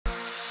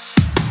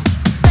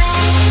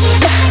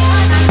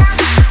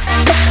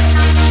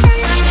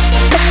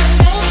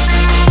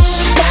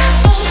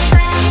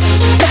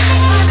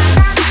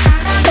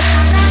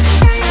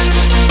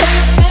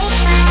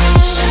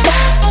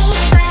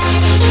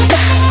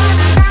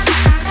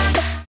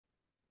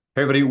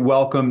Everybody,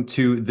 welcome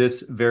to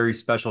this very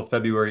special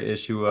February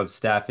issue of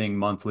Staffing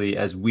Monthly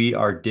as we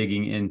are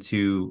digging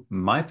into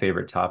my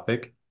favorite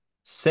topic,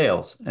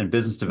 sales and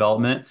business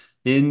development.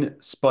 In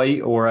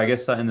spite, or I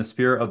guess in the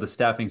spirit of the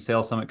Staffing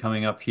Sales Summit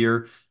coming up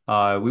here,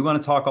 we want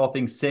to talk all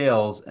things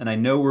sales. And I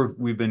know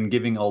we've been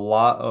giving a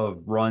lot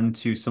of run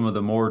to some of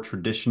the more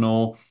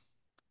traditional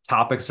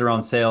topics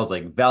around sales,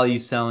 like value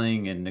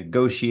selling and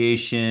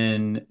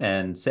negotiation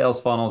and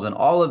sales funnels and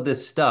all of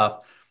this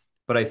stuff.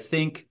 But I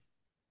think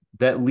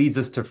that leads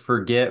us to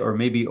forget or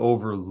maybe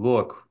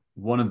overlook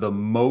one of the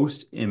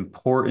most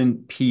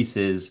important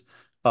pieces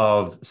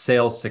of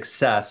sales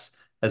success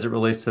as it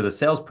relates to the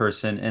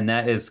salesperson, and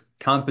that is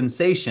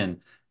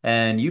compensation.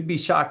 And you'd be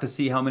shocked to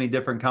see how many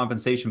different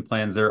compensation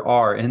plans there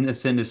are in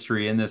this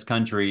industry, in this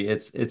country.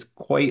 It's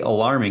quite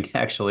alarming,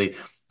 actually.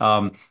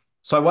 So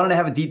I wanted to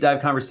have a deep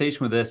dive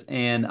conversation with this,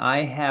 and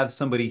I have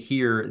somebody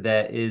here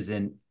that is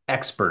an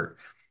expert.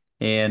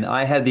 And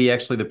I had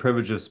the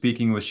privilege of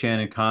speaking with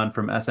Shannon Kahn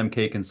from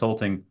SMK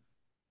Consulting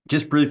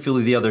just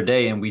briefly the other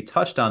day, and we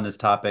touched on this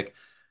topic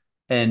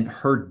and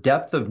her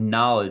depth of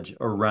knowledge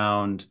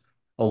around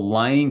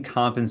aligning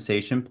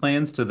compensation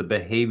plans to the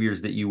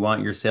behaviors that you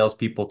want your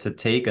salespeople to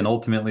take and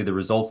ultimately the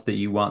results that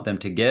you want them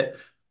to get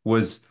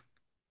was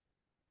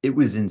it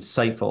was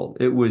insightful.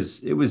 It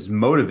was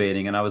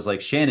motivating. And I was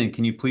like, Shannon,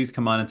 can you please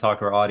come on and talk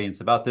to our audience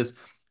about this?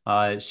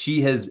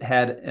 She has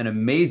had an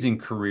amazing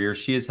career.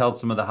 She has held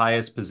some of the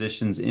highest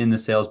positions in the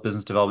sales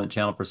business development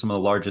channel for some of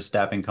the largest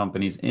staffing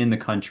companies in the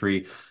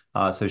country.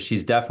 So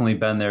she's definitely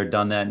been there,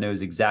 done that,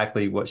 knows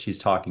exactly what she's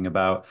talking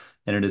about.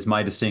 And it is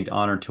my distinct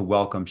honor to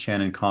welcome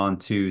Shannon Kahn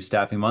to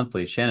Staffing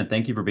Monthly. Shannon,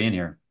 thank you for being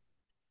here.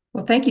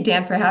 Well, thank you,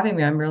 Dan, for having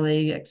me. I'm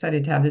really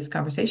excited to have this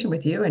conversation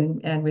with you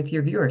and with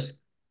your viewers.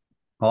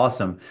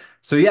 Awesome.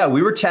 So yeah,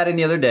 we were chatting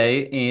the other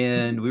day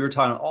and we were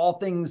talking all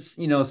things,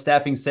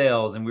 staffing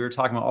sales, and we were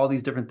talking about all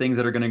these different things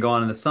that are going to go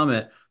on in the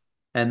summit.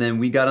 And then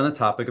we got on the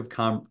topic of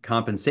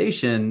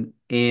compensation,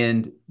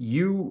 and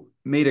you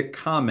made a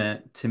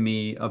comment to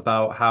me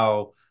about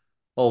how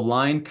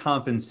aligned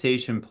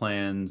compensation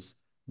plans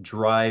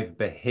drive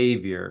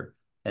behavior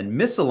and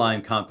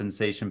misaligned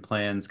compensation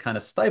plans kind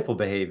of stifle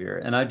behavior.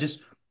 And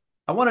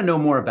I want to know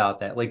more about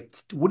that. Like,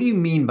 what do you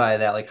mean by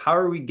that? Like,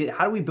 how do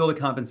we build a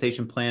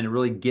compensation plan to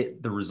really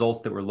get the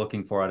results that we're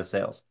looking for out of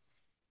sales?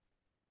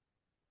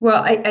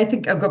 Well, I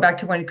think I'll go back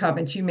to one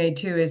comment you made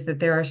too, is that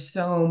there are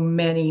so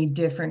many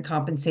different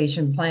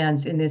compensation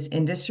plans in this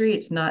industry.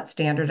 It's not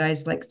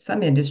standardized like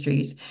some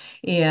industries.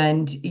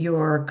 And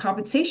your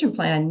compensation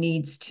plan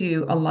needs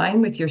to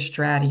align with your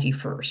strategy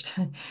first.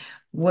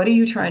 What are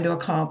you trying to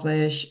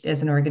accomplish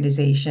as an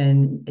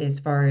organization as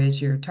far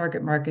as your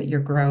target market, your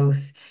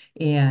growth,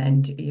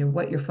 and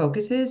what your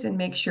focus is, and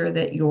make sure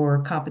that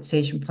your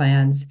compensation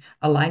plans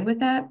align with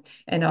that,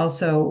 and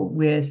also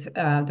with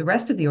the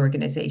rest of the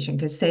organization,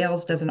 because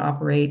sales doesn't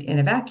operate in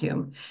a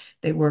vacuum.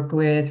 They work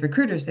with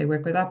recruiters, they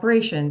work with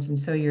operations, and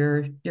so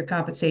your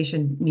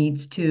compensation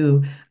needs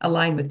to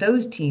align with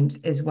those teams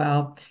as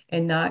well,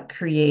 and not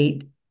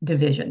create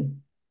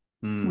division,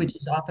 Hmm. which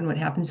is often what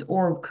happens,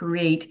 or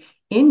create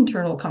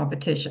internal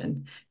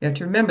competition. You have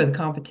to remember the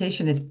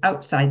competition is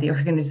outside the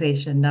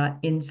organization, not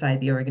inside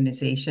the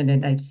organization.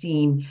 And I've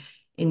seen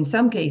in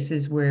some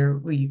cases where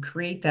you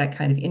create that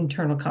kind of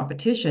internal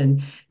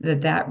competition,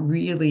 that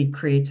really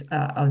creates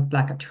a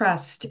lack of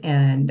trust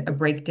and a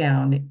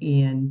breakdown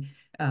in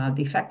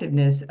the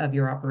effectiveness of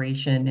your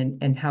operation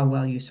and how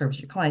well you service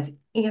your clients.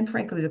 And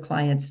frankly, the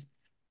clients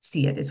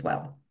see it as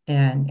well.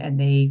 And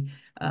they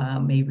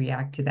may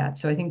react to that.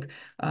 So I think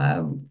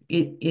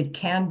it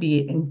can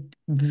be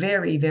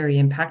very, very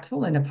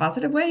impactful in a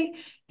positive way,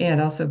 and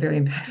also very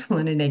impactful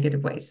in a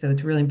negative way. So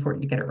it's really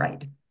important to get it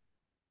right.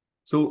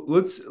 So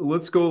let's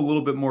go a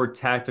little bit more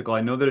tactical.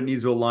 I know that it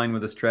needs to align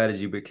with a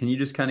strategy, but can you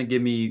just kind of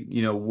give me,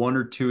 one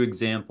or two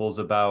examples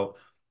about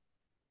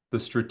the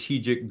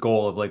strategic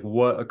goal of like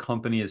what a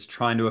company is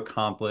trying to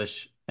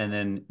accomplish, and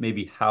then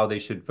maybe how they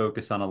should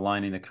focus on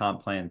aligning the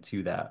comp plan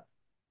to that?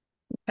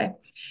 Okay.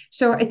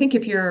 So I think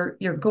if your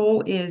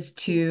goal is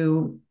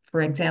to,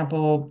 for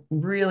example,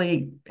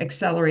 really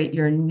accelerate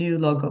your new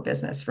logo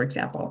business, for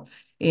example,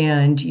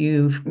 and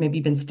you've maybe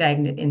been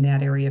stagnant in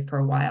that area for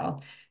a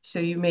while. So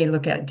you may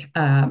look at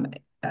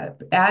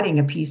adding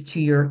a piece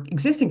to your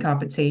existing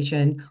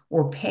compensation,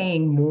 or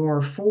paying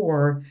more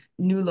for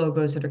new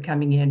logos that are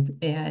coming in,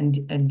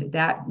 and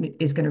that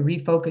is going to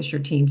refocus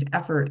your team's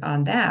effort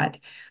on that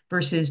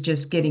versus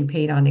just getting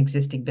paid on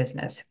existing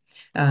business.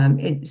 So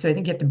I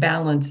think you have to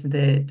balance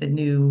the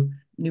new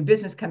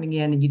business coming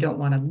in, and you don't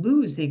want to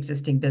lose the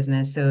existing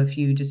business. So if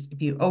you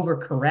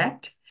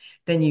overcorrect,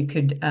 then you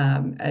could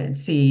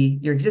see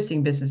your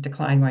existing business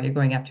decline while you're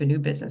going after new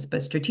business.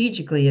 But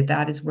strategically, if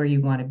that is where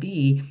you want to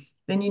be,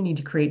 then you need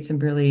to create some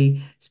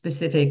really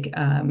specific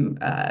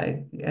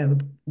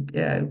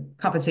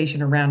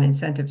compensation around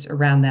incentives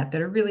around that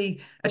are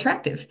really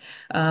attractive.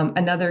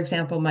 Another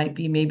example might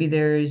be, maybe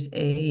there's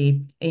a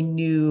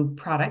new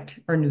product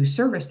or new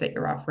service that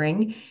you're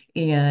offering.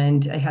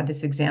 And I had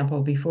this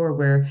example before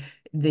where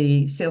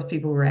the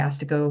salespeople were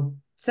asked to go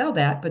sell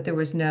that, but there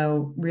was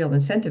no real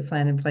incentive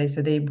plan in place,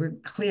 so they were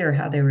clear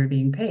how they were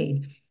being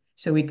paid.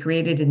 So we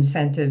created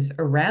incentives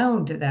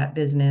around that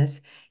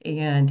business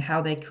and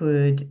how they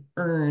could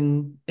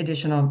earn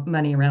additional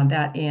money around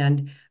that,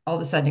 and all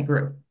of a sudden it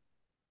grew.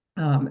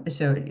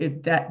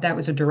 That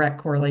was a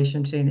direct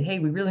correlation saying, hey,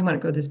 we really want to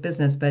grow this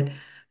business, but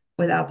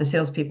without the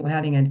salespeople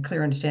having a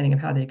clear understanding of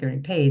how they're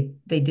getting paid,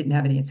 they didn't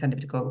have any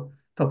incentive to go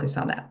focus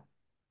on that.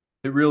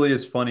 It really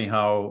is funny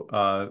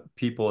how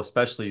people,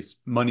 especially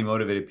money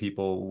motivated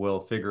people, will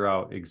figure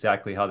out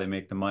exactly how they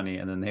make the money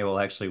and then they will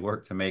actually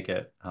work to make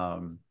it.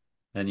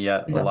 And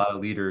yet, a Yeah. lot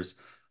of leaders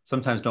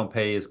sometimes don't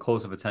pay as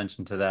close of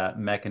attention to that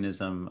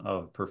mechanism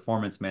of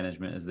performance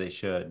management as they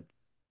should.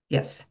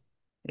 Yes,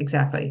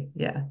 exactly.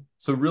 Yeah.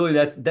 So really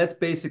that's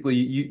basically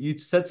you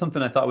said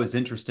something I thought was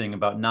interesting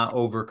about not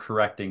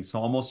overcorrecting. So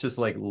almost just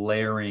like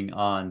layering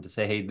on to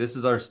say, hey, this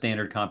is our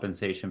standard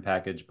compensation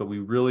package, but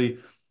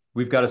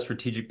we've got a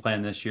strategic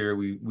plan this year.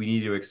 We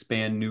need to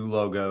expand new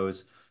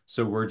logos.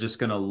 So we're just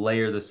going to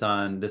layer this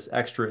on this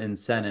extra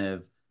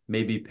incentive,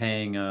 maybe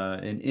paying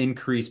an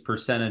increased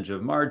percentage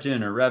of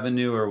margin or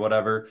revenue or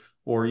whatever,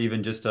 or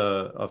even just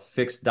a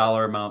fixed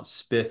dollar amount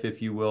spiff,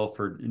 if you will,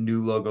 for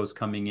new logos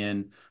coming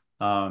in.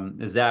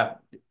 Is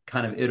that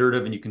kind of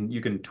iterative and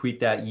you can tweak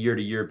that year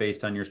to year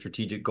based on your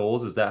strategic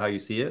goals? Is that how you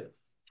see it?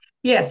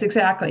 Yes,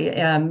 exactly.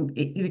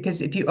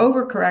 Because if you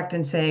overcorrect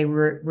and say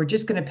we're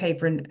just going to pay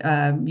for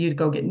you to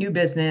go get new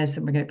business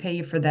and we're going to pay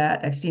you for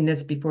that, I've seen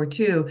this before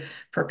too,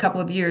 for a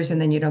couple of years,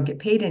 and then you don't get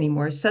paid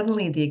anymore.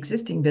 Suddenly, the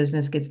existing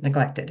business gets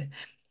neglected,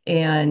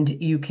 and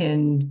you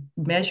can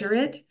measure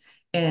it,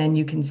 and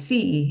you can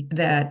see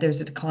that there's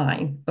a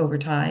decline over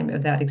time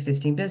of that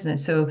existing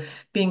business. So,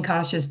 being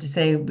cautious to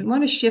say we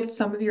want to shift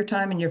some of your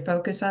time and your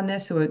focus on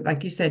this. So,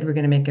 like you said, we're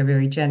going to make a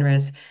very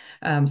generous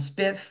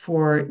spiff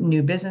for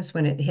new business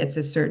when it hits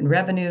a certain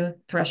revenue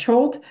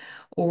threshold,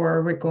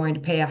 or we're going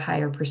to pay a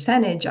higher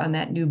percentage on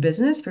that new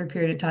business for a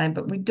period of time,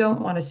 but we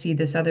don't want to see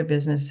this other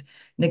business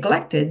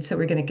neglected. So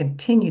we're going to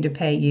continue to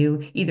pay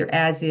you either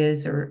as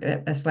is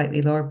or a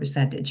slightly lower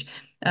percentage.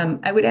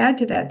 I would add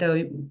to that,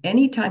 though,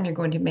 anytime you're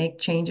going to make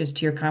changes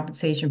to your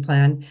compensation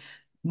plan,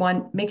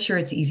 one, make sure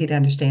it's easy to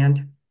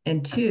understand.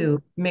 And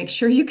two, make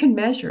sure you can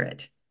measure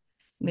it.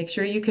 Make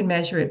sure you can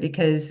measure it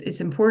because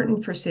it's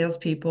important for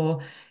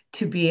salespeople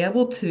to be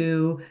able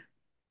to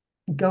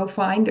go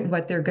find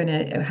what they're going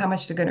to, how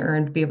much they're going to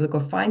earn, to be able to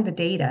go find the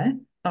data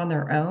on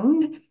their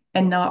own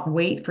and not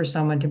wait for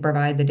someone to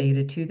provide the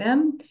data to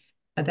them.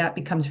 That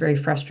becomes very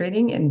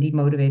frustrating and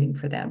demotivating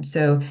for them.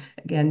 So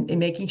again, in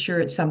making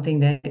sure it's something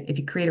that if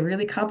you create a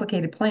really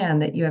complicated plan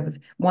that you have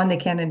one, they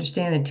can't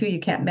understand, and two, you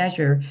can't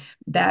measure,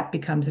 that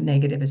becomes a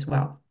negative as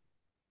well.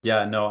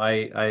 Yeah, no, I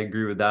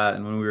agree with that.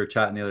 And when we were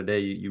chatting the other day,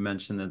 you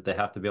mentioned that they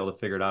have to be able to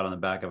figure it out on the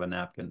back of a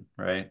napkin,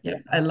 right? Yeah,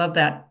 I love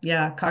that.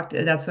 Yeah,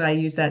 that's why I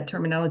use that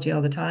terminology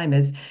all the time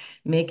is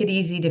make it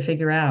easy to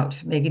figure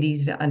out, make it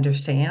easy to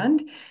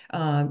understand.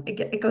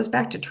 It goes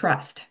back to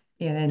trust.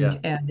 Yeah.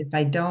 And if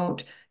I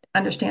don't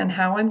understand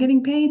how I'm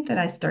getting paid, then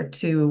I start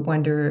to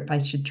wonder if I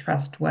should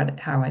trust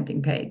how I'm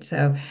being paid.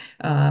 So,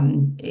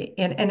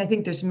 and I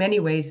think there's many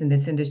ways in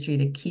this industry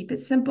to keep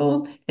it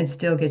simple and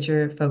still get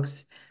your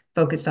folks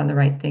focused on the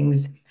right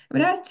things. I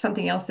mean, that's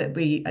something else that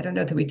I don't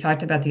know that we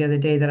talked about the other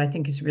day that I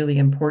think is really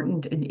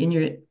important in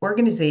your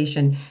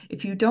organization.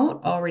 If you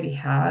don't already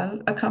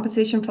have a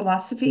compensation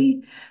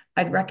philosophy,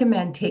 I'd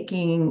recommend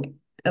taking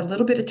a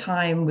little bit of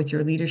time with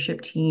your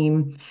leadership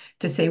team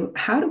to say,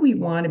 how do we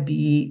want to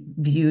be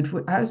viewed?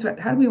 How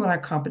do we want our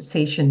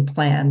compensation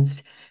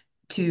plans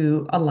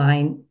to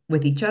align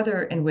with each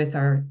other and with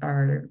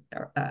our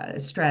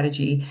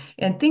strategy?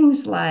 And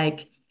things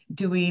like,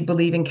 do we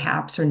believe in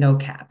caps or no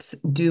caps?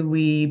 Do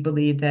we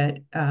believe that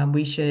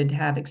we should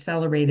have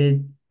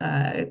accelerated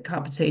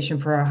compensation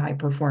for our high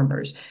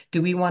performers?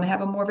 Do we want to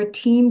have a more of a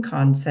team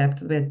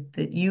concept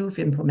that you've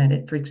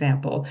implemented, for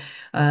example?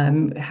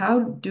 How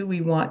do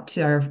we want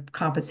our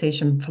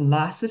compensation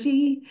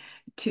philosophy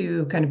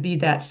to kind of be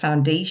that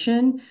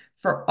foundation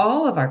for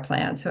all of our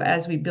plans? So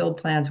as we build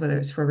plans, whether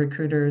it's for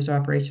recruiters,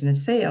 operation, and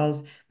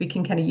sales, we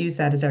can kind of use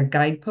that as our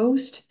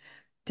guidepost.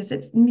 Does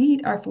it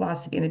meet our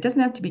philosophy? And it doesn't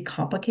have to be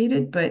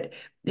complicated, but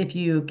if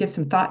you give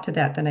some thought to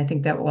that, then I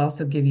think that will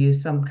also give you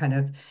some kind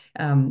of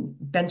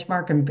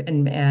benchmark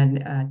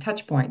and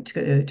touch point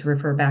to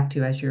refer back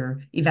to as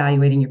you're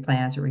evaluating your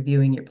plans or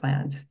reviewing your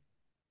plans.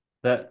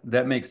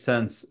 That makes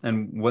sense.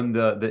 And when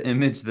the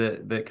image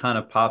that kind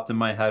of popped in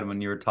my head when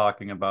you were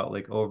talking about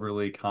like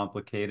overly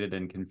complicated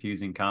and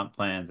confusing comp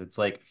plans, it's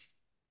like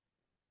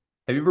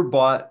have you ever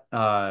bought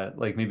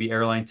like maybe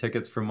airline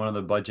tickets from one of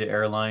the budget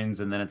airlines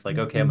and then it's like,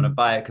 okay, I'm gonna Mhm.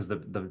 buy it because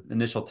the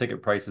initial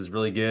ticket price is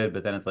really good,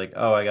 but then it's like,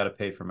 oh, I gotta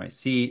pay for my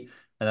seat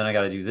and then I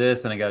gotta do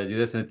this and I gotta do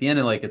this. And at the end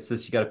of like it's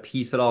this, you gotta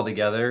piece it all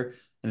together.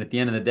 And at the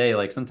end of the day,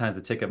 like sometimes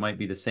the ticket might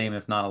be the same,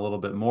 if not a little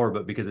bit more,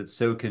 but because it's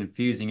so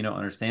confusing, you don't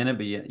understand it,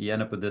 but you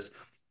end up with this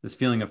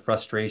feeling of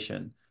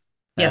frustration.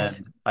 Yes.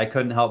 And I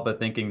couldn't help but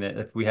thinking that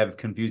if we have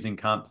confusing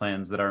comp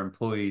plans, that our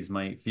employees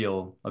might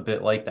feel a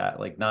bit like that,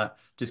 like not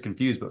just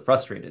confused, but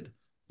frustrated,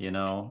 you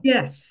know?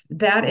 Yes,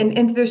 that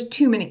and there's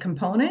too many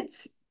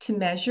components to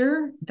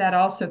measure. That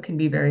also can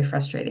be very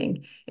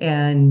frustrating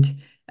and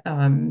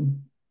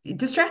um,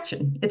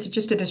 distraction. It's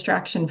just a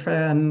distraction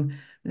from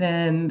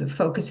them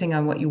focusing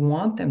on what you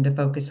want them to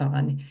focus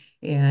on.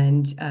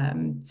 And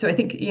so I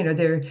think,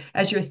 there,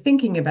 as you're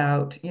thinking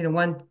about,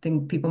 one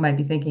thing people might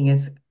be thinking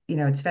is,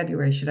 it's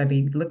February. Should I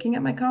be looking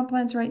at my comp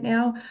plans right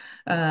now?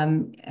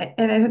 And I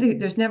don't think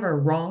there's never a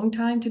wrong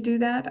time to do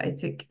that. I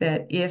think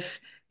that if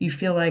you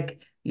feel like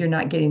you're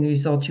not getting the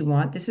results you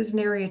want, this is an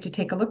area to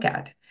take a look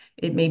at.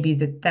 It may be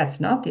that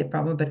that's not the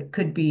problem, but it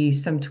could be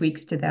some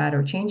tweaks to that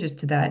or changes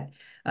to that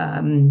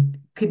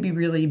could be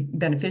really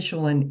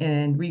beneficial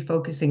in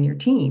refocusing your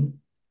team.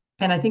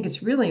 And I think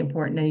it's really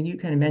important, and you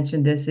kind of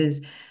mentioned this,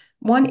 is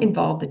one,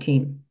 involve the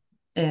team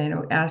and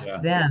ask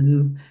Yeah.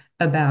 them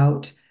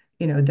about,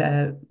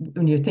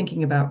 when you're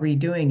thinking about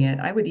redoing it.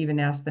 I would even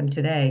ask them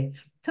today,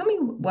 tell me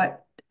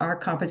what our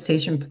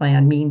compensation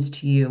plan means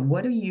to you.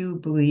 What do you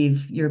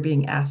believe you're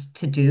being asked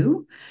to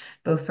do,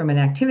 both from an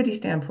activity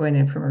standpoint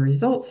and from a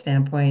result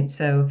standpoint?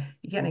 So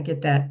you kind of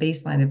get that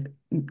baseline of,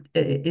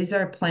 is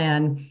our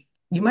plan,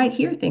 you might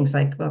hear things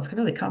like, well, it's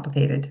really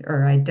complicated,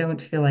 or I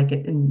don't feel like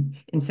it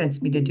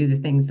incents me to do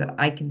the things that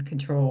I can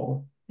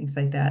control, things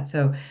like that.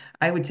 So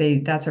I would say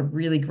that's a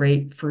really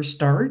great first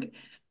start.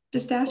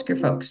 Just ask your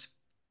folks.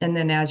 And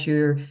then as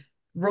you're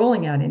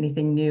rolling out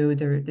anything new,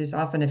 there's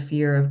often a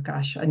fear of,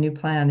 gosh, a new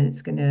plan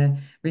is going to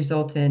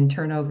result in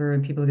turnover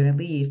and people are going to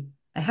leave.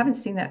 I haven't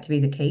seen that to be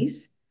the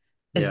case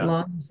as Yeah.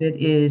 long as it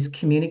is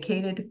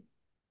communicated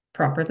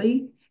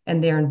properly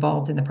and they're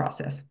involved in the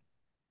process.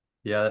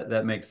 Yeah,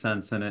 that makes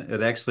sense. And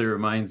it actually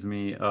reminds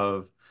me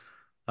of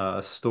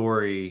a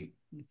story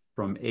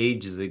from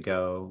ages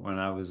ago when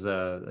I was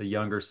a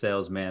younger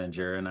sales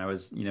manager and I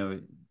was,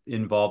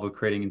 involved with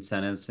creating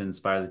incentives to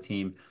inspire the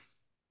team.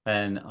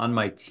 And on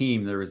my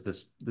team, there was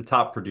the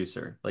top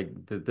producer, like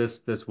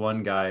this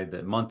one guy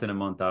that month in and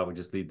month out would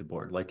just lead the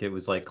board. Like it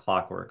was like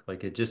clockwork.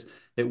 Like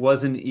it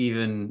wasn't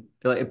even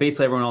like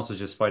basically everyone else was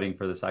just fighting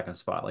for the second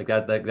spot.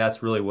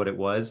 That's really what it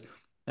was.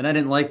 And I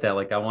didn't like that.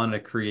 Like I wanted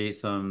to create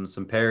some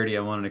parity.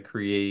 I wanted to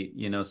create,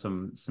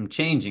 some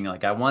changing.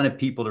 Like I wanted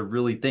people to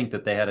really think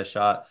that they had a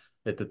shot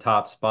at the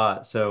top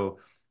spot. So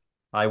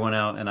I went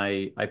out and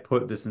I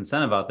put this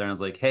incentive out there and I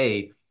was like,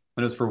 hey,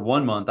 when it was for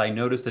 1 month, I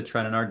noticed a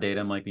trend in our data.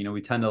 I'm like,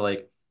 we tend to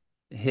like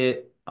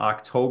hit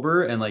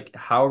October and like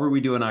however we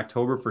do in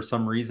October for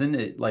some reason,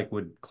 it like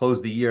would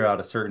close the year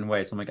out a certain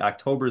way. So I'm like,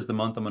 October is the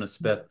month I'm gonna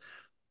spiff.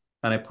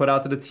 And I put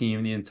out to the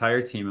team, the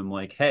entire team, I'm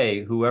like,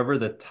 hey, whoever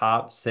the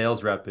top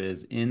sales rep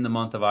is in the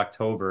month of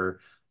October,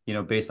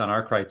 based on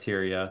our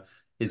criteria,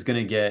 is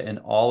going to get an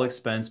all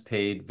expense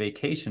paid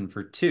vacation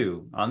for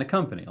two on the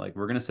company. Like,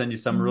 we're going to send you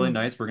something really Mhm.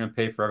 nice. We're going to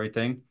pay for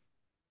everything.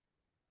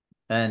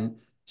 And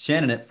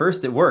Shannon, at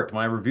first it worked.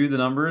 When I reviewed the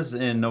numbers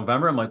in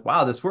November, I'm like,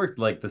 wow, this worked.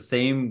 Like the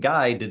same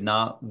guy did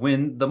not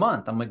win the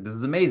month. I'm like, this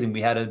is amazing.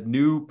 We had a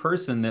new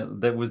person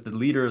that was the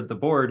leader of the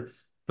board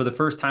for the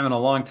first time in a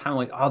long time. I'm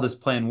like, oh, this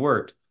plan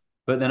worked.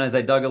 But then as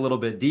I dug a little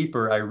bit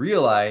deeper, I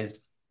realized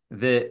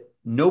that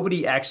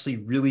nobody actually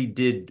really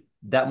did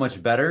that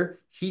much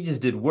better. He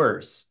just did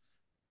worse.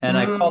 And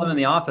I called him in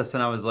the Mm. office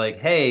and I was like,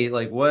 hey,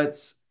 like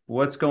what's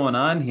going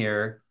on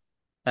here?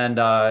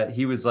 And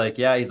he was like,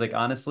 yeah, he's like,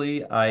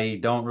 honestly, I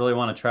don't really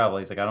want to travel.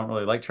 He's like, I don't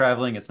really like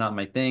traveling. It's not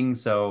my thing.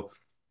 So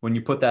when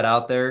you put that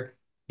out there,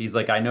 he's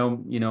like, I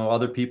know,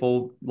 other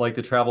people like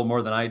to travel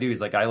more than I do. He's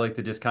like, I like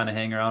to just kind of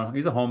hang around.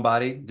 He's a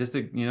homebody, just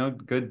a,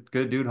 good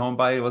dude,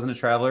 homebody. He wasn't a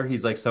traveler.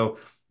 He's like, so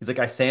he's like,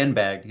 I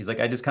sandbagged. He's like,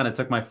 I just kind of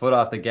took my foot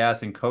off the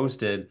gas and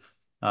coasted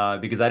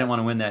because I didn't want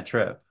to win that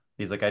trip.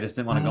 He's like, I just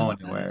didn't want to go Uh,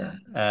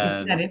 anywhere.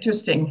 isn't that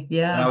interesting?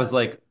 And I Yeah. was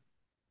like,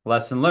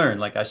 lesson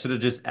learned. Like I should have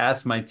just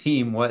asked my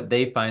team what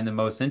they find the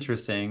most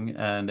interesting,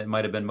 and it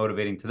might have been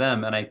motivating to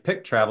them. And I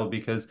picked travel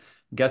because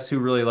guess who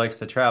really likes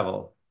to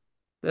travel?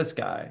 This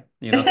guy.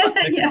 Yeah.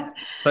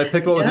 So I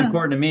picked what was Yeah.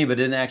 important to me, but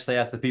didn't actually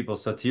ask the people.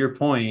 So to your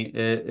point,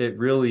 it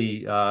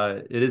really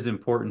it is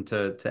important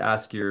to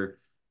ask your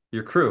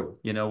crew,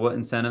 what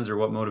incentives or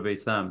what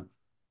motivates them.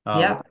 Um,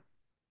 Yeah. but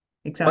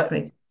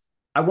Exactly.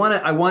 I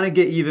want to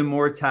get even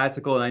more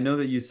tactical, and I know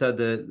that you said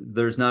that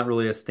there's not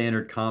really a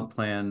standard comp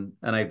plan,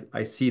 and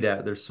I see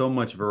that there's so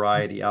much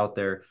variety out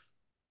there.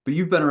 But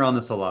you've been around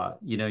this a lot.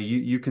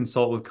 You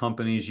consult with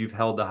companies, you've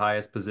held the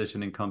highest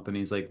position in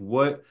companies. Like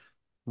what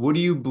do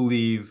you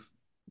believe,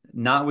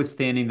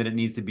 notwithstanding that it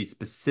needs to be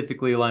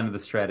specifically aligned to the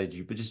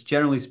strategy, but just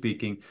generally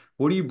speaking,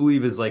 what do you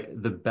believe is like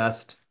the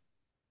best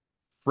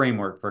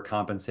framework for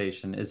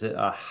compensation? Is it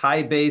a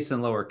high base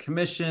and lower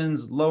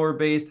commissions, lower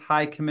based,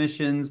 high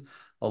commissions,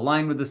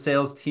 aligned with the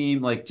sales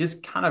team? Like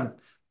just kind of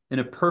in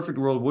a perfect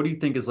world, what do you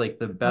think is like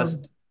the Mm.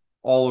 best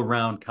all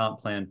around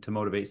comp plan to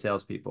motivate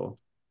salespeople?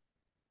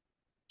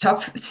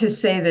 Tough to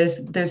say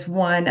there's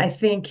one. I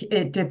think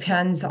it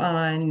depends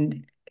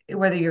on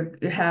whether you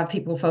have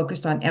people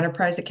focused on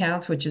enterprise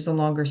accounts, which is a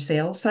longer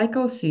sales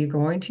cycle. So you're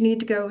going to need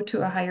to go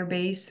to a higher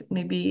base,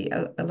 maybe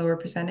a lower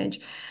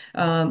percentage.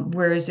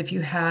 Whereas if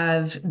you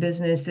have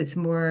business that's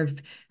more of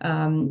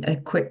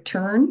a quick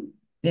turn,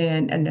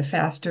 and a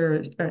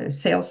faster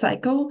sales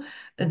cycle,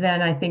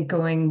 then I think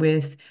going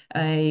with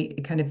a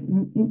kind of,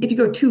 if you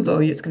go too low,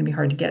 it's going to be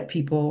hard to get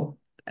people,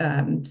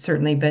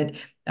 certainly, but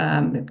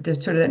the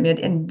sort of that mid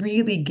and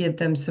really give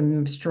them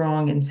some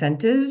strong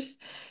incentives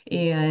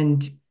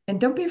and and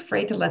don't be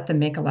afraid to let them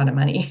make a lot of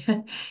money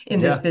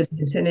in this Yeah.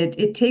 business. And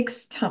it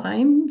takes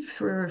time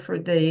for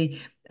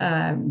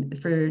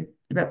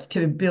reps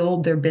to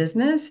build their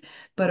business,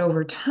 but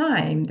over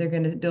time they're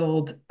going to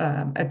build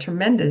a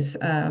tremendous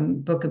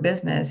book of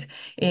business,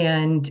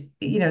 and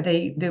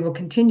they will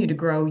continue to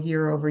grow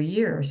year over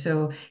year.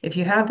 So if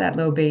you have that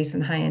low base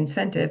and high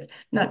incentive,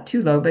 not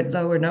too low, but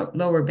lower no,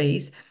 lower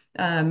base,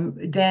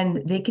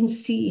 then they can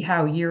see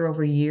how year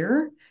over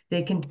year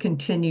they can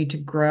continue to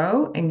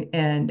grow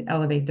and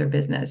elevate their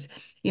business.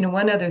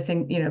 One other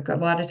thing, a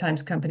lot of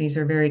times companies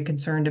are very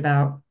concerned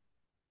about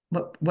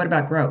what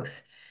about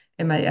growth?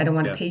 I don't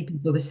want to Yeah. pay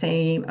people the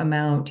same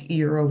amount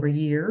year over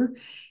year.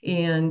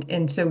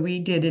 And so we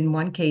did in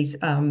one case,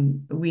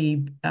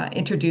 we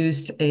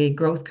introduced a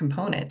growth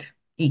component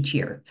each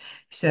year.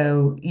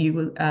 So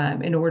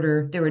in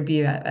order, there would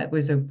be it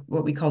was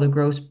what we call a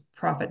gross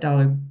profit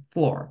dollar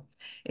floor.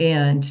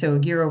 And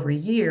so year over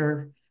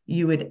year,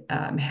 you would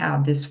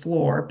have this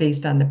floor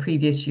based on the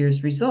previous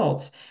year's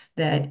results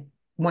that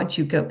once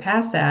you go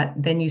past that,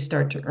 then you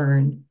start to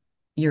earn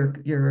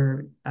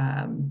your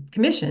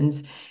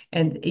commissions,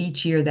 and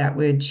each year that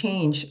would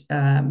change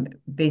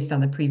based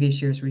on the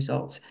previous year's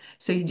results.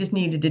 So you just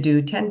needed to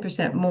do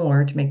 10%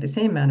 more to make the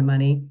same amount of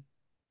money.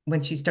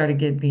 Once you started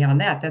getting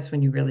beyond that, that's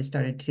when you really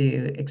started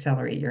to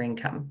accelerate your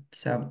income.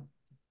 So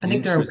I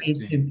think there are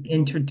ways to Interesting.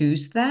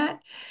 introduce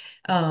that,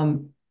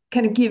 um,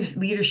 kind of give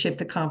leadership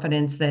the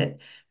confidence that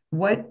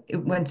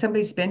when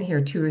somebody's been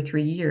here 2 or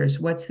 3 years,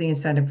 what's the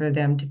incentive for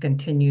them to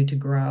continue to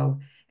grow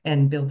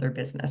and build their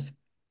business?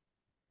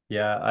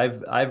 Yeah,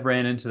 I've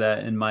ran into that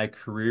in my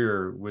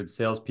career with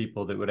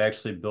salespeople that would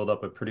actually build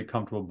up a pretty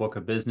comfortable book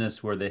of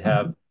business where they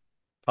have Mhm.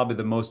 probably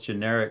the most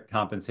generic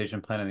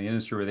compensation plan in the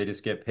industry where they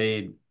just get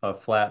paid a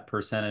flat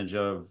percentage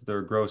of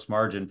their gross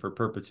margin for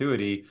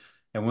perpetuity.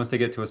 And once they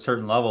get to a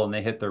certain level and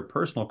they hit their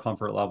personal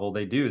comfort level,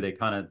 they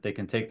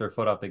can take their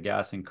foot off the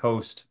gas and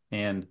coast.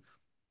 And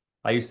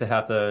I used to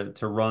have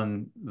to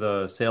run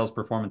the sales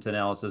performance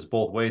analysis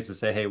both ways to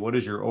say, hey, what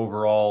is your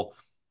overall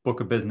book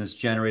of business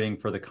generating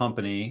for the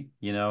company,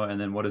 and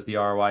then what is the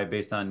ROI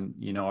based on,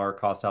 our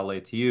cost outlay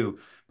to you,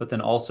 but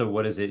then also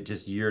what is it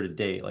just year to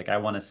date? Like I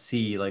want to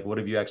see like what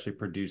have you actually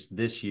produced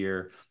this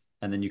year,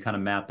 and then you kind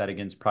of map that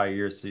against prior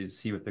years so you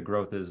see if the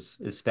growth is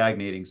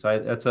stagnating.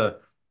 So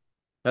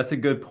that's a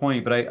good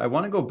point, but I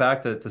want to go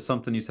back to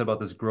something you said about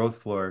this growth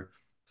floor.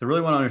 So I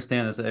really want to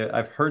understand this.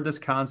 I've heard this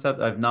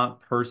concept. I've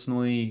not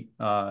personally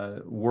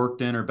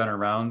worked in or been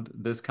around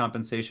this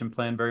compensation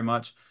plan very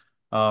much.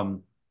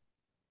 Um,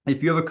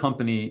 if you have a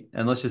company,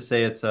 and let's just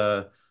say it's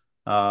a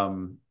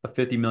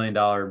 $50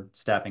 million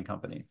staffing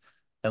company,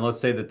 and let's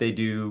say that they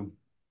do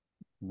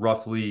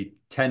roughly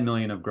 10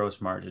 million of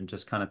gross margin,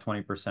 just kind of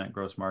 20%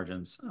 gross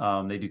margins.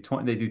 They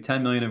do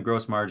 10 million of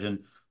gross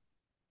margin.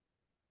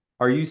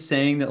 Are you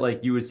saying that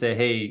like you would say,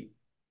 hey,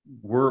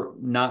 we're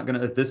not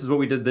gonna, if this is what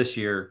we did this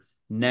year,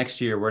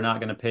 next year we're not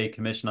gonna pay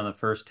commission on the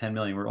first 10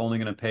 million. We're only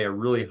gonna pay a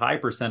really high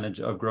percentage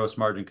of gross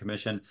margin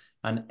commission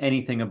on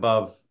anything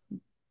above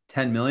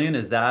 10 million?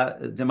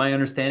 Am I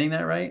understanding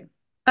that right?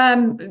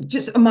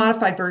 Just a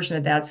modified version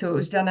of that. So it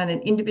was done on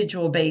an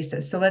individual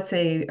basis. So let's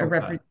say a Okay.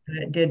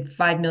 representative did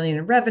 5 million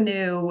in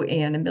revenue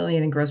and 1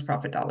 million in gross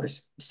profit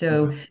dollars.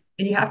 So, Okay.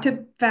 and you have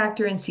to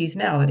factor in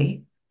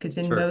seasonality because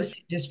in Sure.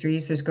 most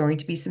industries, there's going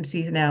to be some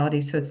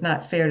seasonality. So it's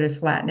not fair to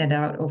flatten it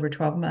out over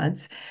 12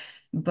 months.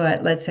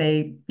 But let's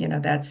say,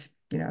 let's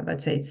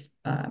say it's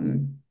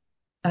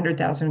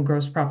 100,000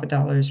 gross profit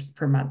dollars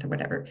per month or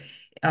whatever.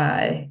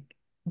 Uh,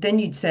 then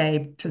you'd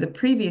say for the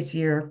previous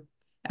year,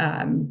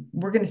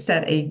 we're going to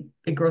set a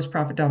gross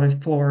profit dollars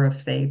floor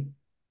of say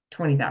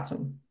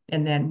 20,000.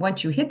 And then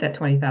once you hit that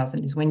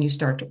 20,000 is when you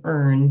start to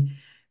earn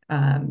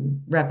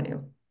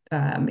revenue.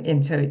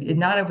 And so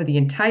not over the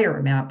entire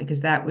amount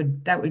because that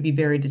would be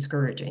very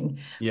discouraging.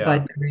 Yeah.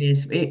 But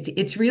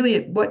it's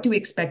really what do we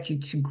expect you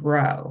to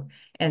grow?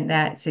 And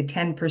that's a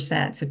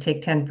 10%. So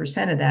take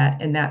 10% of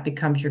that, and that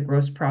becomes your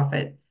gross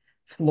profit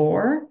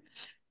floor.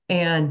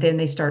 And then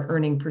they start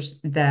earning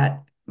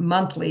that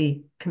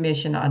monthly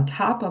commission on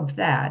top of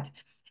that.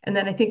 And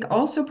then I think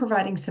also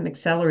providing some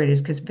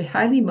accelerators because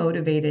highly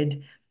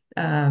motivated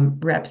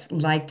reps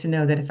like to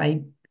know that if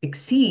I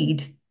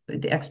exceed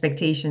the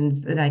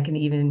expectations, that I can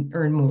even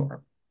earn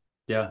more.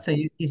 Yeah. So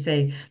you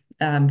say,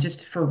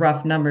 just for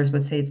rough numbers,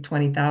 let's say it's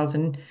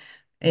 20,000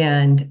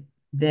 and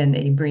then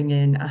they bring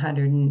in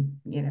 100 and,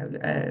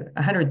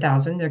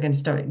 100,000, they're going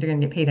to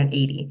get paid on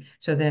 80.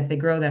 So then if they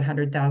grow that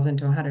 100,000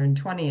 to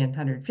 120 and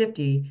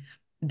 150,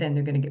 then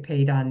they're going to get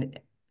paid on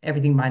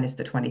everything minus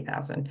the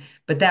 20,000.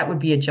 But that would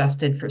be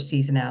adjusted for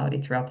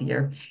seasonality throughout the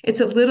year.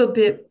 It's a little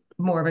bit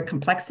more of a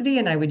complexity,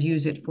 and I would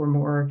use it for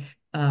more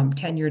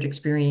tenured,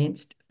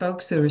 experienced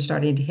folks who are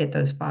starting to hit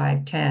those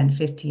 5, 10,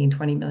 15,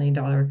 $20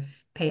 million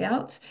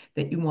payouts,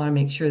 that you want to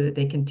make sure that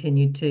they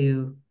continue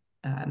to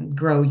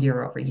grow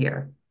year over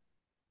year.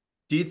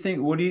 Do you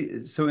think, what do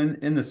you, so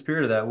in the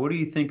spirit of that, what do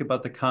you think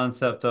about the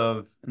concept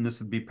of, and this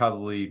would be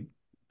probably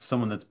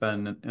someone that's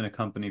been in a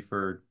company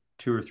for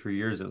 2 or 3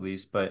 years at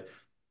least, but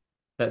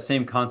that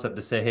same concept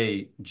to say,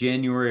 hey,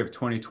 January of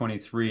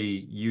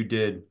 2023, you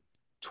did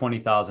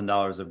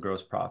 $20,000 of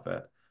gross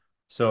profit.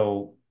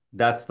 So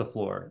that's the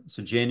floor.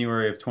 So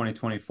January of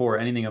 2024,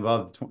 anything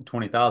above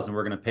 20,000,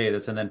 we're going to pay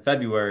this. And then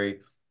February,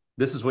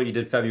 this is what you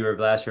did February of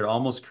last year, to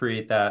almost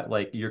create that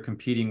like you're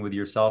competing with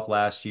yourself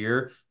last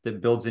year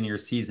that builds in your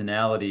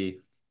seasonality,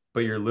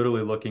 but you're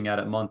literally looking at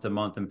it month to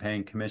month and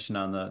paying commission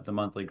on the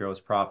monthly gross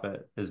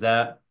profit. Is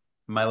that,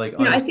 am I like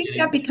I think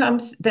that understanding?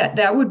 becomes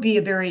that would be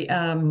a very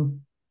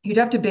you'd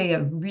have to pay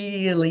a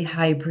really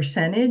high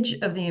percentage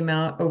of the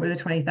amount over the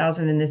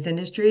 20,000 in this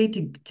industry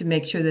to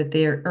make sure that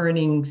their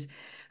earnings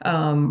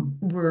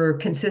were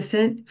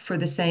consistent for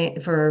the same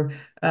for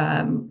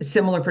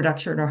similar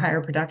production or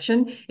higher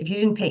production. If you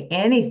didn't pay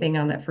anything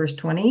on that first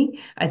 20,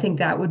 I think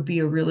that would be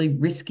a really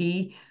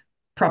risky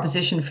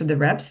proposition for the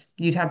reps.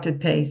 You'd have to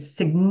pay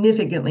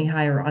significantly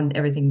higher on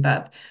everything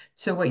above.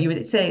 So what you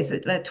would say is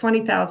that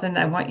 20,000,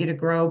 I want you to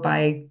grow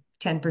by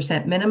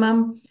 10%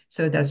 minimum.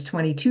 So that's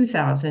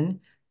 22,000.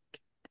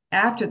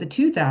 After the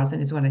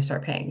 2,000 is when I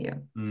start paying you.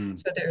 Mm,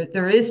 So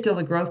there is still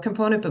a growth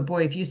component, but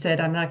boy, if you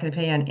said I'm not going to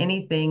pay on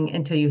anything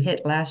until you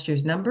hit last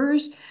year's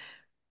numbers,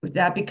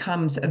 that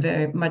becomes a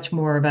very much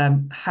more of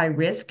a high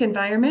risk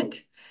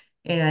environment.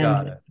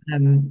 got And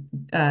it.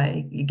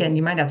 again,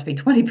 you might have to pay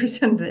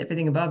 20% of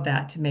everything above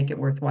that to make it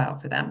worthwhile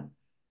for them.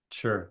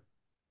 Sure.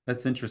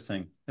 That's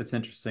interesting. That's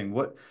interesting.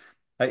 What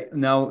I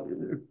now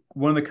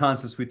one of the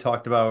concepts we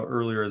talked about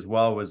earlier as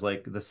well was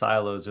like the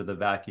silos or the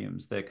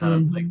vacuums that kind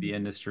of like the Mhm.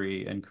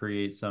 industry and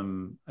create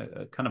some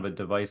kind of a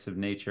divisive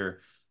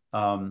nature.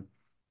 Um,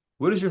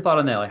 what is your thought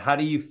on that? Like, how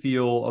do you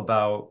feel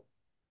about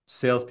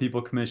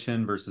salespeople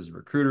commission versus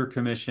recruiter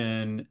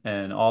commission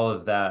and all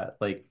of that?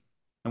 Like,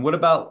 and what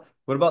about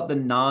the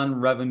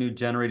non-revenue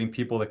generating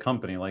people of the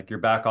company, like your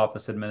back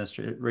office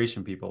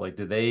administration people? Like,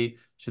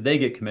 should they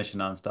get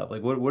commission on stuff?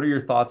 Like, what are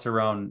your thoughts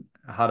around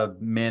how to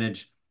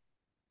manage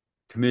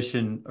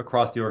commission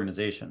across the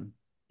organization?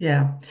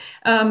 Yeah.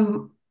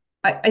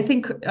 I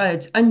think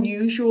it's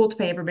unusual to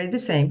pay everybody the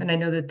same. And I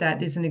know that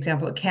that is an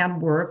example. It can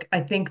work. I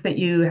think that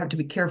you have to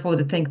be careful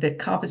to think that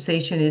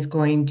compensation is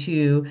going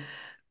to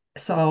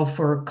solve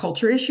for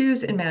culture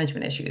issues and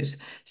management issues.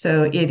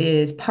 So it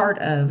is part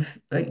of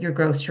your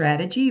growth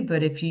strategy.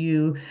 But if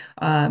you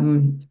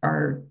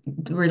are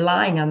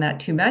relying on that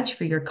too much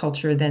for your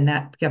culture, then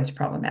that becomes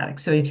problematic.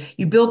 So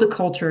you build a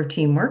culture of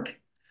teamwork.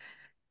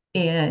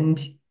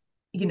 And,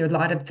 a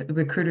lot of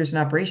recruiters and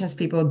operations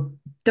people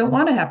don't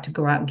want to have to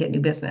go out and get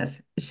new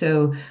business.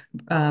 So,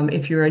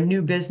 if you're a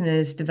new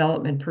business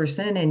development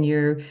person and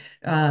you're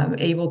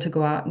able to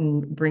go out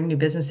and bring new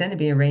business in and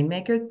be a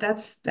rainmaker,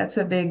 that's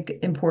a big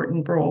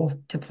important role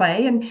to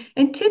play.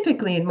 And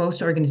typically in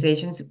most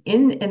organizations,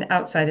 in and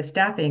outside of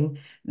staffing,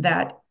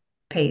 that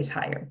pays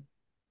higher.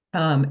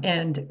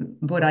 And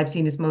what I've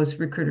seen is most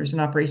recruiters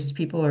and operations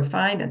people are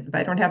fine. If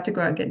I don't have to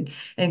go out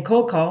and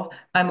cold call,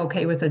 I'm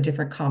okay with a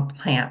different comp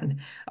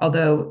plan.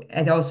 Although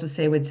I'd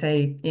also would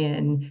say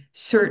in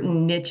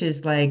certain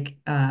niches like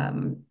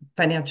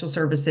financial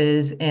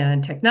services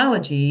and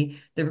technology,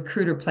 the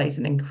recruiter plays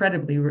an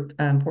incredibly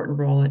important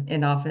role,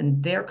 and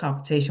often their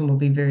compensation will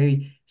be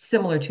very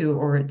similar to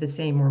or the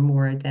same or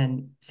more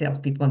than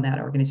salespeople in that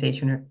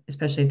organization, or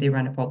especially if they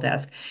run a full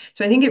desk.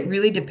 So I think it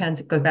really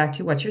depends. It goes back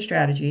to what's your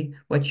strategy,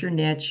 what's your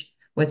niche,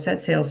 what's that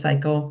sales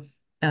cycle,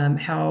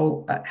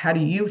 how do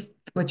you,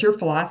 what's your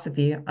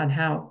philosophy on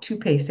how to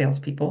pay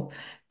salespeople,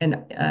 and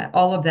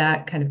all of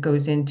that kind of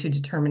goes into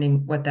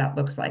determining what that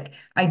looks like.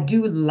 I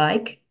do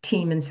like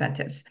team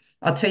incentives.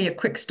 I'll tell you a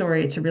quick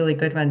story. It's a really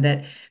good one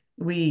that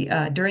we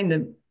during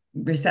the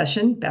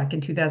recession back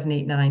in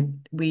 2008-9,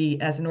 we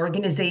as an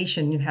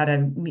organization had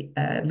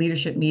a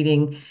leadership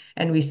meeting,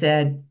 and we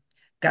said,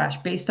 gosh,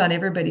 based on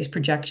everybody's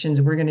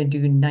projections, we're going to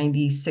do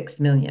 96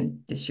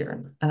 million this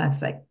year. And I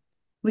was like,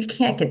 we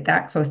can't get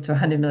that close to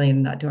 100 million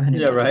and not do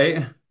 100 Yeah,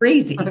 million. right.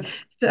 Crazy.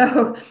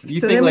 So, You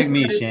so think then we like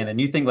me, started, Shannon.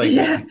 You think like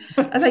yeah, me.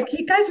 I was like,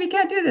 you guys, we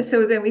can't do this.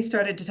 So then we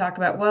started to talk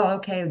about, well,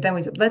 okay, then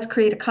we said, let's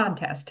create a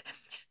contest.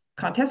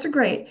 Contests are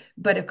great,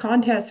 but if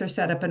contests are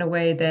set up in a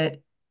way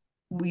that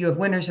you have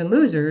winners and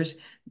losers,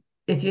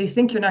 if you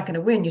think you're not going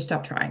to win, you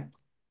stop trying.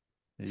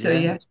 So you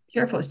Yeah. have to be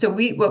careful. So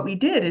what we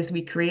did is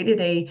we created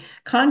a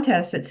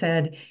contest that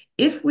said,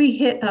 if we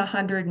hit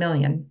 100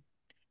 million,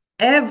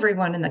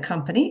 everyone in the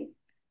company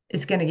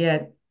is going to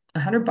get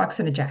 $100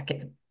 in a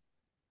jacket.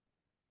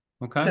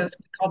 Okay. So it's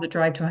called the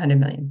Drive to 100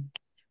 million.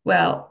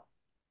 Well,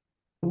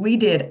 we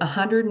did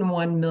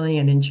 101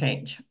 million in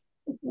change.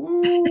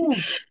 Woo.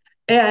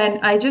 And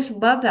I just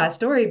love that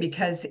story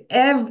because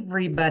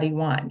everybody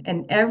won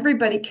and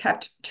everybody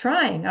kept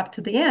trying up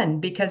to the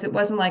end, because it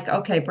wasn't like,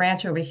 okay,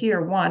 branch over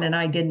here won and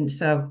I didn't.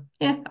 So,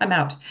 yeah, I'm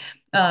out.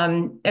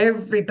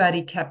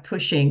 Everybody kept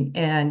pushing,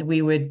 and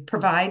we would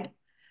provide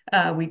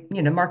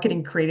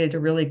Marketing created a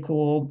really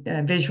cool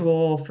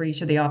visual for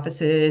each of the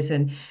offices,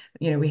 and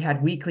we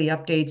had weekly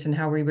updates on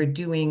how we were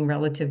doing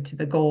relative to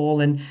the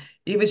goal, and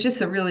it was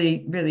just a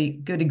really, really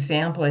good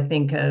example, I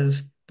think,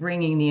 of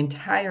bringing the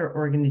entire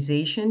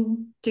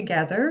organization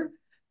together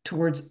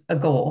towards a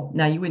goal.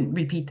 Now, you wouldn't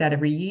repeat that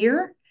every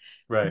year,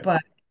 Right.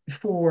 but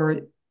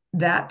for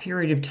that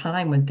period of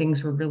time when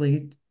things were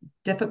really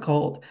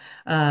difficult,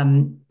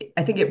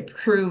 I think it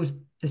proved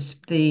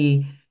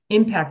the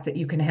impact that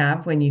you can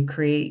have when you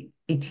create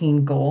a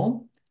team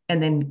goal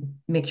and then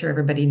make sure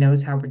everybody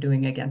knows how we're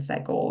doing against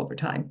that goal over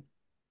time.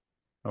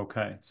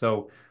 Okay.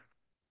 So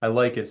I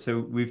like it. So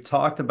we've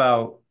talked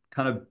about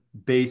kind of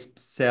base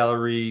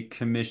salary,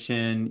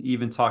 commission,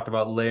 even talked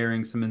about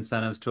layering some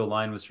incentives to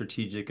align with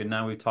strategic, and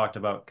now we've talked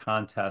about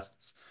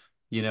contests,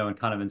 and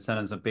kind of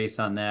incentives based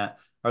on that.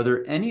 Are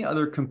there any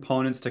other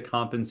components to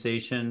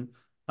compensation?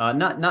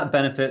 Not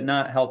benefit,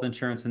 not health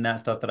insurance and that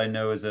stuff that I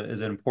know is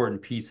an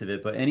important piece of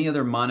it, but any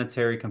other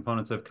monetary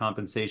components of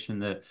compensation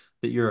that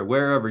you're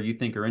aware of or you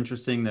think are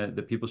interesting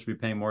that people should be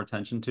paying more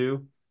attention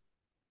to?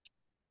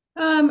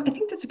 I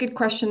think that's a good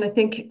question. I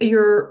think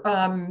your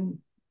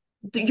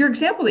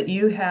example that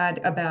you had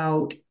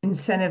about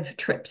incentive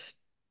trips.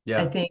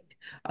 I Yeah, think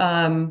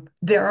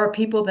there are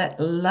people that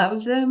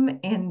love them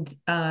and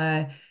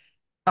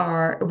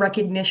are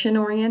recognition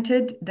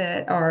oriented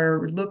that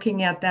are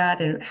looking at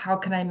that and how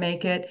can I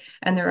make it?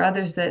 And there are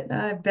others that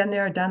I've been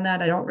there, done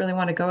that. I don't really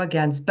want to go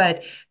against,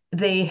 but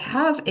they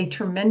have a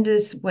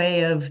tremendous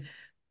way of,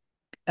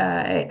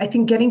 I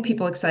think, getting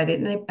people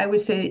excited. And I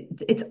would say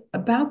it's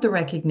about the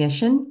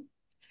recognition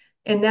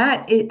and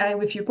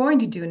if you're going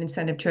to do an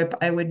incentive trip,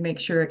 I would make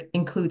sure it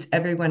includes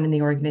everyone in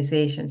the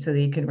organization so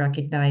that you can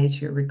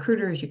recognize your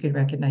recruiters, you can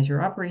recognize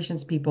your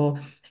operations people.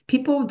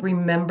 People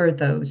remember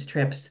those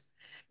trips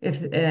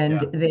and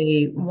yeah,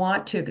 they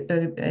want to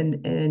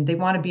and they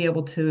want to be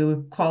able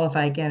to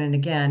qualify again and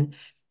again.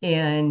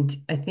 And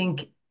I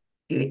think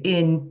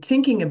in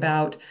thinking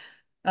about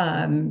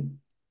um,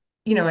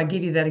 I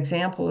gave you that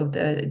example of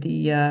the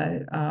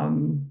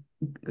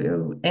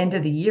end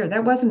of the year.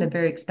 That wasn't a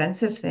very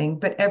expensive thing,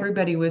 but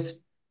everybody was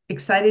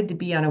excited to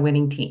be on a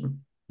winning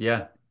team.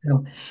 yeah,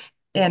 So,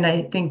 and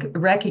I think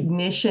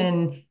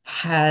recognition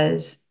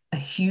has a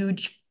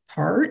huge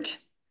part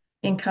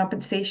in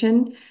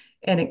compensation.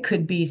 And it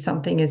could be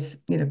something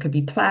as, it could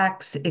be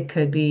plaques. It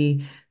could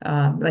be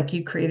like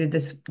you created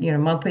this,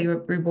 monthly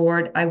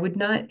reward. I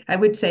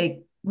would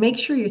say make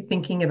sure you're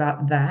thinking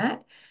about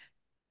that.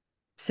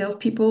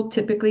 Salespeople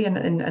typically, and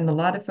a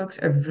lot of folks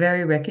are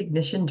very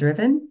recognition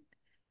driven.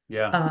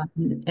 yeah.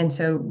 Um, and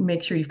so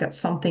make sure you've got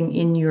something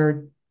in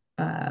your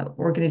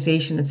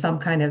organization and some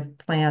kind of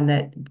plan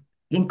that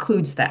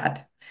includes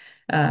that.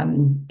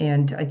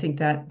 And I think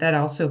that that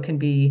also can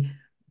be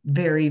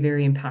very,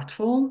 very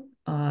impactful.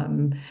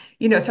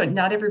 So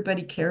not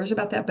everybody cares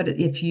about that, but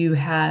if you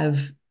have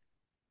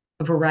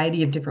a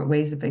variety of different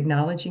ways of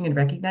acknowledging and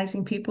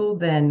recognizing people,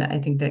 then I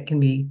think that can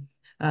be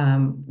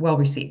well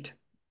received.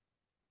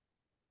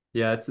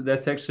 Yeah,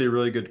 that's actually a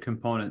really good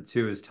component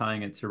too, is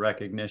tying it to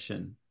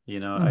recognition. I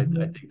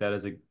Mhm. think that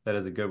is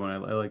a good one.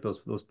 I like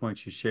those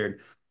points you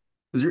shared.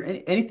 Is there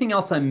anything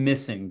else I'm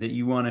missing that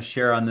you want to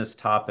share on this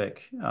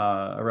topic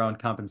around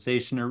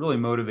compensation or really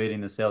motivating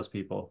the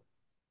salespeople?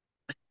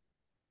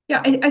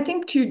 Yeah, I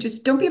think too,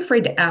 just don't be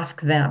afraid to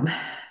ask them.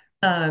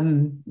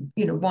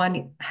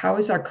 One, how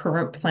is our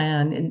current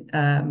plan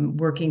in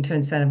working to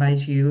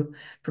incentivize you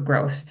for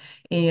growth?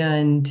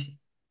 And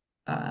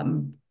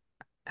um,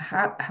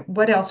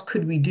 what else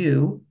could we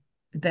do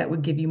that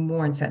would give you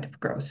more incentive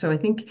growth? So I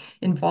think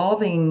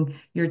involving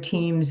your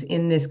teams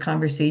in this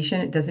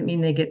conversation, it doesn't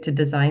mean they get to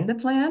design the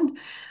plan,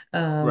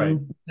 Right.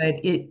 but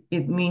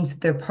it means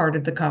that they're part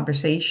of the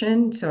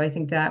conversation. So I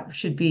think that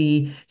should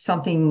be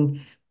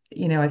something,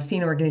 I've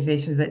seen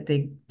organizations that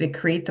they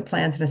create the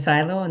plans in a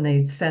silo and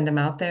they send them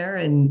out there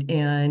and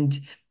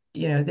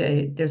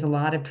there's a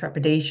lot of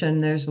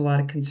trepidation, there's a lot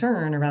of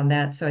concern around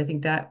that. So I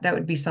think that that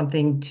would be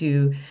something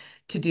to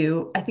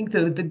do. I think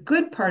the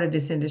good part of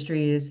this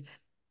industry is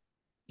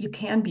you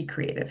can be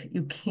creative.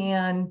 You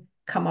can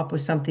come up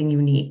with something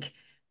unique.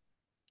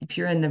 If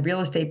you're in the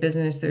real estate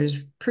business, there's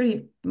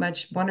pretty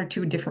much one or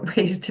two different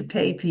ways to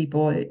pay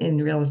people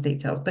in real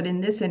estate sales. But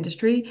in this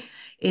industry,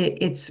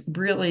 it's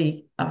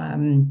really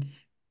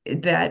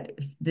that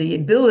the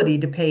ability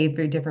to pay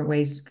very different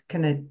ways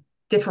kind of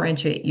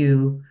differentiate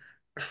you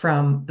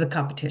from the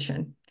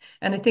competition.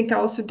 And I think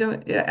also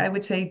I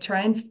would say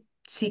try and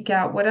seek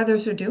out what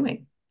others are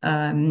doing.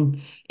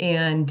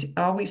 And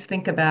always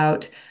think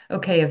about,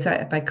 okay, if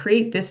I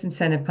create this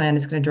incentive plan,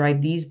 it's going to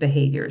drive these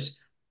behaviors.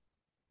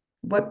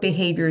 What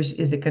behaviors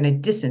is it going to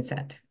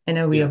disincent? And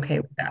are we Yeah. okay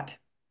with that?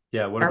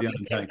 Yeah. What are Are the we okay with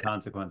unintended that?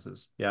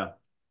 consequences? Yeah.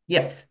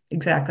 Yes,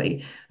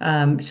 exactly.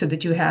 So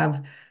that you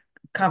have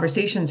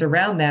conversations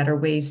around that or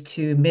ways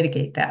to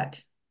mitigate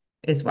that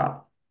as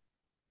well.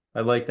 I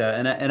like that.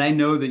 And I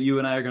know that you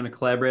and I are going to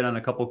collaborate on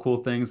a couple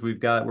cool things. We're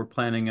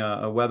planning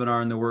a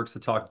webinar in the works to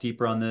talk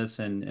deeper on this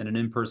and an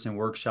in-person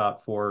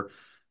workshop for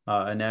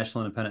a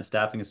National Independent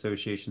Staffing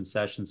Association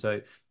session.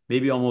 So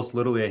maybe almost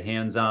literally a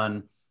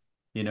hands-on,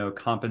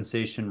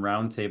 compensation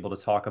roundtable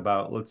to talk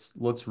about,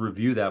 let's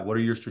review that. What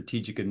are your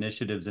strategic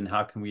initiatives and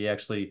how can we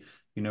actually,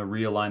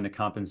 realign the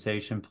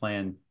compensation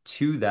plan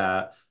to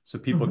that so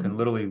people can Mhm.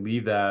 literally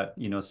leave that,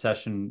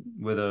 session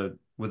with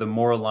a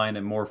more aligned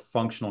and more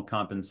functional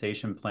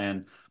compensation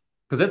plan.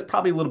 Because that's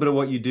probably a little bit of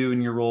what you do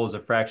in your role as a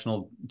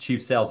fractional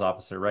chief sales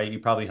officer, right? You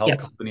probably help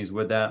Yes. companies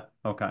with that.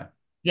 Okay.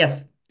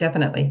 Yes,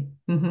 definitely.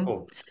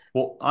 Cool.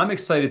 Well, I'm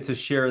excited to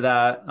share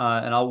that,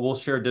 and we'll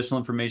share additional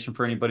information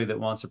for anybody that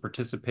wants to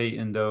participate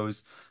in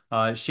those.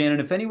 Shannon,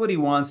 if anybody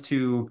wants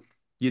to,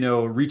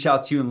 reach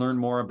out to you and learn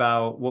more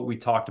about what we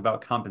talked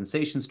about,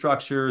 compensation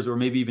structures, or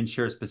maybe even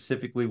share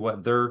specifically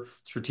what their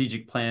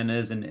strategic plan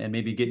is, and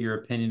maybe get your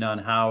opinion on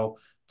how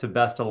to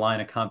best align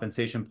a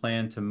compensation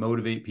plan to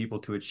motivate people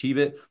to achieve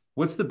it,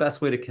 what's the best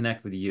way to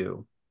connect with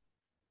you?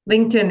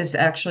 LinkedIn is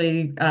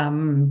actually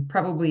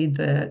probably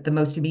the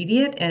most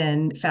immediate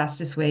and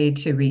fastest way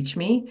to reach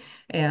me,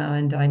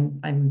 and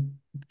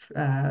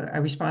I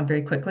respond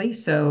very quickly.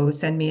 So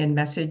send me a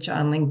message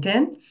on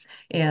LinkedIn,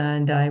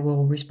 and I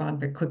will respond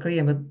very quickly.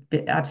 And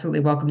absolutely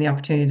welcome the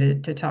opportunity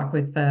to talk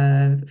with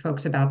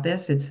folks about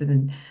this.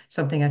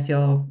 Something I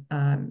feel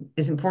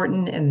is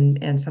important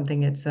and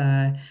something it's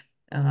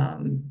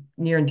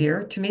near and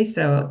dear to me.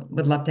 So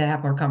would love to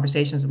have more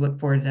conversations. Look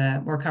forward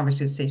to more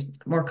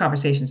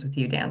conversations with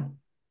you, Dan.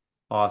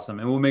 Awesome.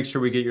 And we'll make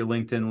sure we get your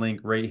LinkedIn link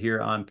right here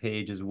on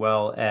page as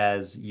well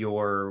as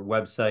your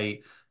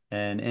website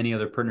and any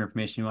other pertinent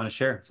information you want to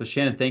share. So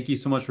Shannon, thank you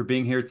so much for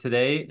being here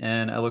today,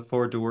 and I look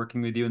forward to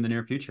working with you in the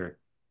near future.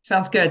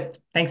 Sounds good.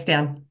 Thanks,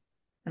 Dan.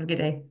 Have a good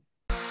day.